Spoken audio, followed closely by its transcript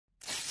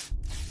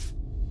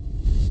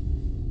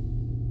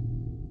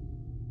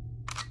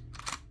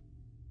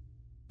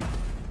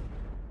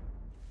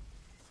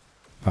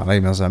Fala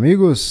aí, meus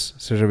amigos,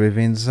 sejam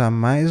bem-vindos a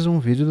mais um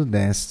vídeo do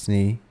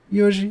Destiny.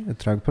 E hoje eu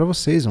trago para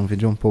vocês um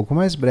vídeo um pouco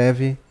mais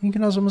breve, em que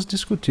nós vamos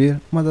discutir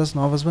uma das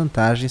novas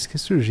vantagens que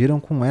surgiram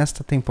com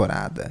esta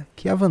temporada,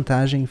 que é a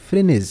vantagem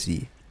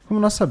Frenesi. Como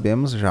nós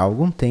sabemos, já há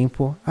algum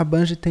tempo, a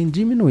Bungie tem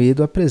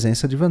diminuído a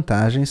presença de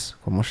vantagens,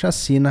 como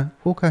chacina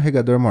ou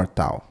carregador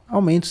mortal,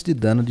 aumentos de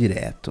dano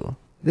direto.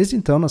 Desde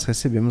então nós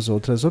recebemos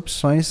outras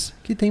opções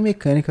que têm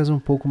mecânicas um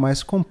pouco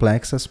mais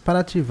complexas para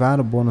ativar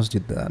o bônus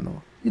de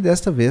dano. E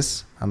desta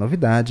vez, a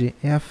novidade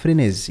é a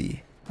Frenesi.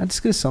 A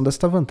descrição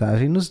desta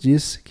vantagem nos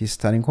diz que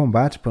estar em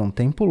combate por um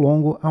tempo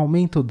longo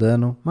aumenta o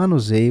dano,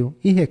 manuseio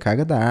e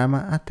recarga da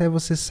arma até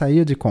você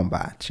sair de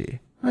combate.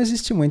 Não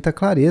existe muita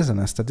clareza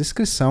nesta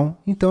descrição,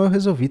 então eu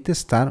resolvi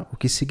testar o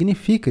que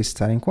significa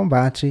estar em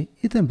combate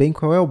e também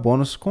qual é o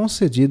bônus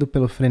concedido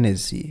pelo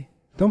Frenesi.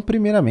 Então,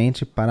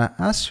 primeiramente, para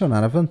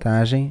acionar a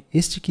vantagem,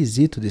 este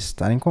quesito de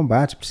estar em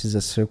combate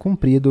precisa ser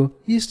cumprido,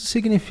 e isto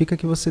significa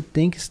que você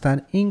tem que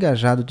estar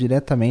engajado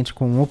diretamente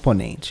com um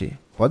oponente.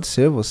 Pode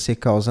ser você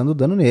causando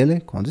dano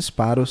nele, com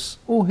disparos,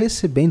 ou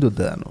recebendo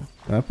dano.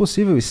 Então é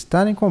possível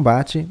estar em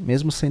combate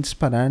mesmo sem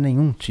disparar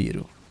nenhum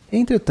tiro.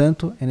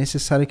 Entretanto, é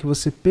necessário que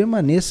você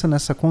permaneça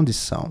nessa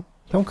condição.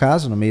 Então,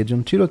 caso no meio de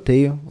um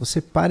tiroteio,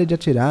 você pare de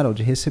atirar ou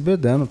de receber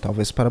dano,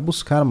 talvez para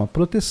buscar uma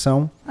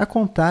proteção, a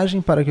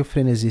contagem para que o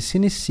Frenesi se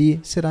inicie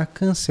será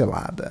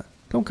cancelada.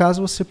 Então,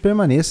 caso você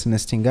permaneça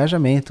neste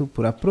engajamento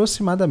por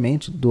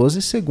aproximadamente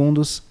 12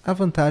 segundos, a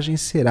vantagem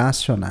será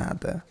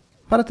acionada.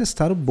 Para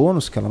testar o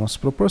bônus que ela nos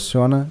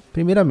proporciona,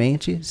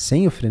 primeiramente,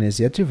 sem o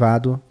Frenesi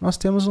ativado, nós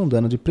temos um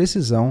dano de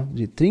precisão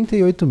de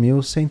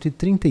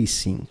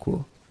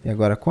 38.135. E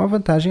agora, com a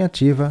vantagem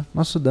ativa,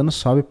 nosso dano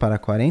sobe para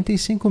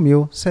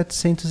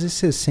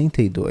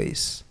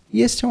 45.762.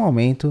 E este é um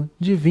aumento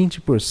de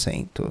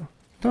 20%.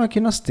 Então aqui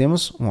nós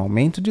temos um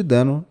aumento de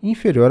dano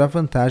inferior a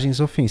vantagens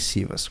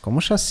ofensivas,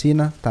 como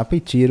chacina, tapa e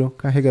tiro,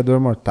 carregador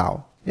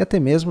mortal, e até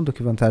mesmo do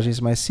que vantagens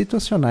mais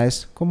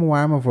situacionais, como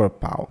arma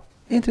vorpal.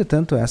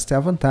 Entretanto, esta é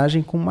a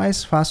vantagem com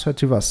mais fácil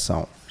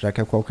ativação, já que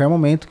a qualquer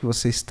momento que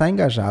você está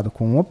engajado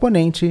com um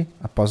oponente,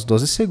 após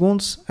 12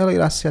 segundos, ela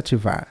irá se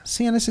ativar,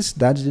 sem a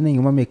necessidade de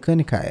nenhuma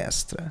mecânica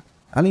extra.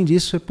 Além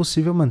disso, é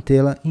possível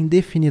mantê-la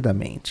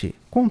indefinidamente,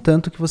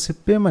 contanto que você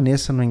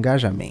permaneça no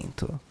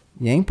engajamento.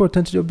 E é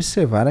importante de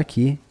observar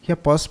aqui que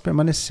após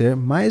permanecer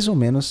mais ou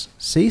menos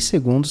 6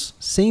 segundos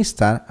sem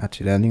estar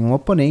atirando em um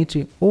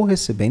oponente ou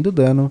recebendo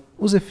dano,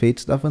 os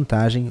efeitos da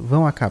vantagem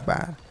vão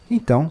acabar.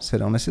 Então,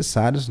 serão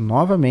necessários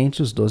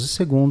novamente os 12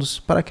 segundos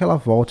para que ela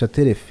volte a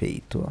ter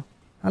efeito.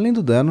 Além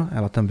do dano,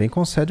 ela também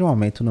concede um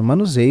aumento no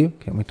manuseio,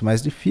 que é muito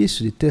mais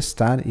difícil de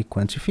testar e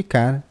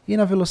quantificar, e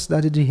na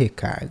velocidade de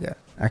recarga.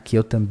 Aqui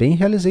eu também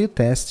realizei o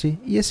teste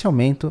e esse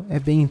aumento é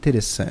bem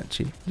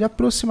interessante, de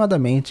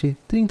aproximadamente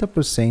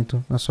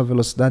 30% na sua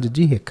velocidade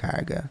de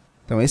recarga.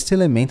 Então este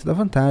elemento da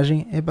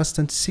vantagem é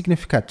bastante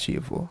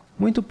significativo,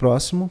 muito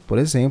próximo, por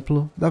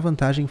exemplo, da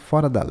vantagem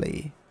fora da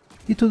lei.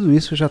 E tudo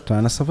isso já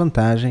torna essa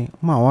vantagem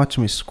uma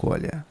ótima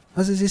escolha.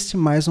 Mas existe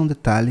mais um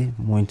detalhe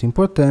muito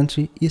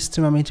importante e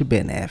extremamente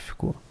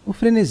benéfico. O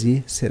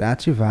Frenesi será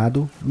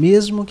ativado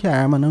mesmo que a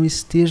arma não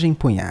esteja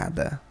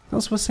empunhada. Então,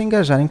 se você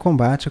engajar em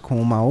combate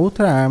com uma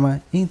outra arma,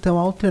 então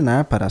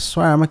alternar para a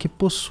sua arma que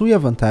possui a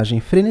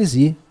vantagem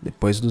Frenesi,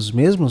 depois dos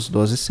mesmos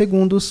 12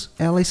 segundos,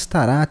 ela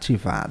estará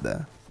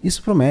ativada.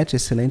 Isso promete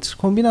excelentes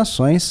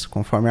combinações,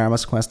 conforme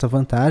armas com esta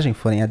vantagem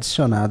forem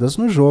adicionadas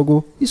no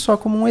jogo, e só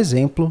como um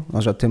exemplo,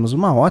 nós já temos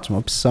uma ótima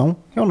opção,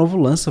 que é o novo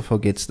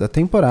lança-foguetes da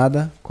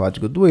temporada,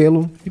 Código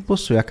Duelo, e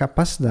possui a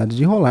capacidade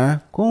de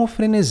rolar com o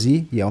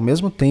Frenesi e ao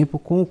mesmo tempo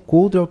com o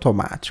cooldown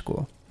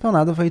automático. Então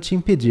nada vai te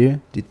impedir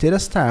de ter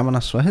esta arma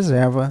na sua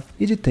reserva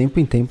e de tempo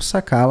em tempo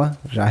sacá-la,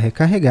 já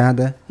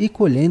recarregada e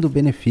colhendo o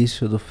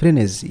benefício do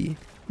Frenesi.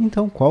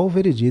 Então qual o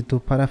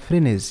veredito para a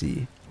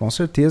Frenesi? Com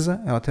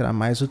certeza, ela terá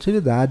mais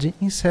utilidade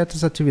em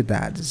certas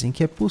atividades em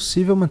que é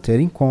possível manter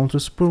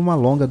encontros por uma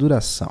longa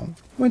duração.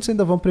 Muitos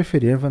ainda vão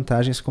preferir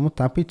vantagens como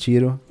tapa e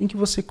tiro, em que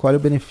você colhe o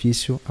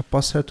benefício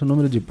após certo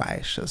número de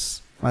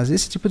baixas. Mas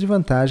esse tipo de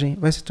vantagem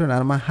vai se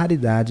tornar uma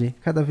raridade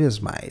cada vez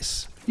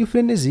mais. E o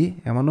Frenesi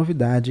é uma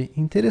novidade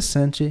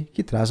interessante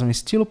que traz um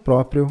estilo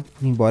próprio,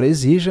 embora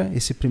exija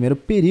esse primeiro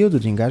período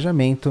de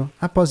engajamento.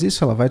 Após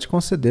isso, ela vai te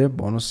conceder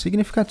bônus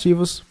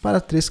significativos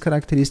para 3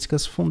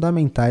 características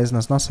fundamentais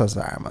nas nossas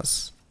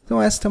armas. Então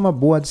esta é uma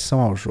boa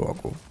adição ao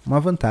jogo, uma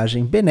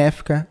vantagem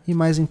benéfica e,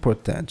 mais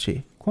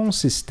importante,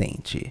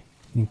 consistente.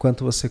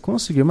 Enquanto você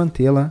conseguir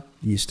mantê-la,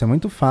 e isto é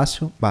muito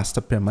fácil,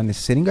 basta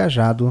permanecer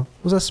engajado,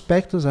 os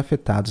aspectos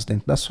afetados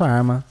dentro da sua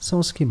arma são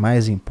os que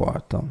mais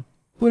importam.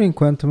 Por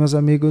enquanto, meus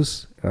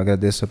amigos, eu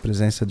agradeço a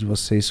presença de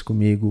vocês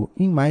comigo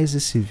em mais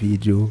esse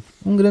vídeo.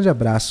 Um grande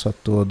abraço a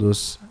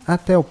todos,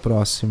 até o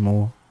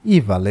próximo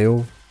e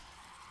valeu!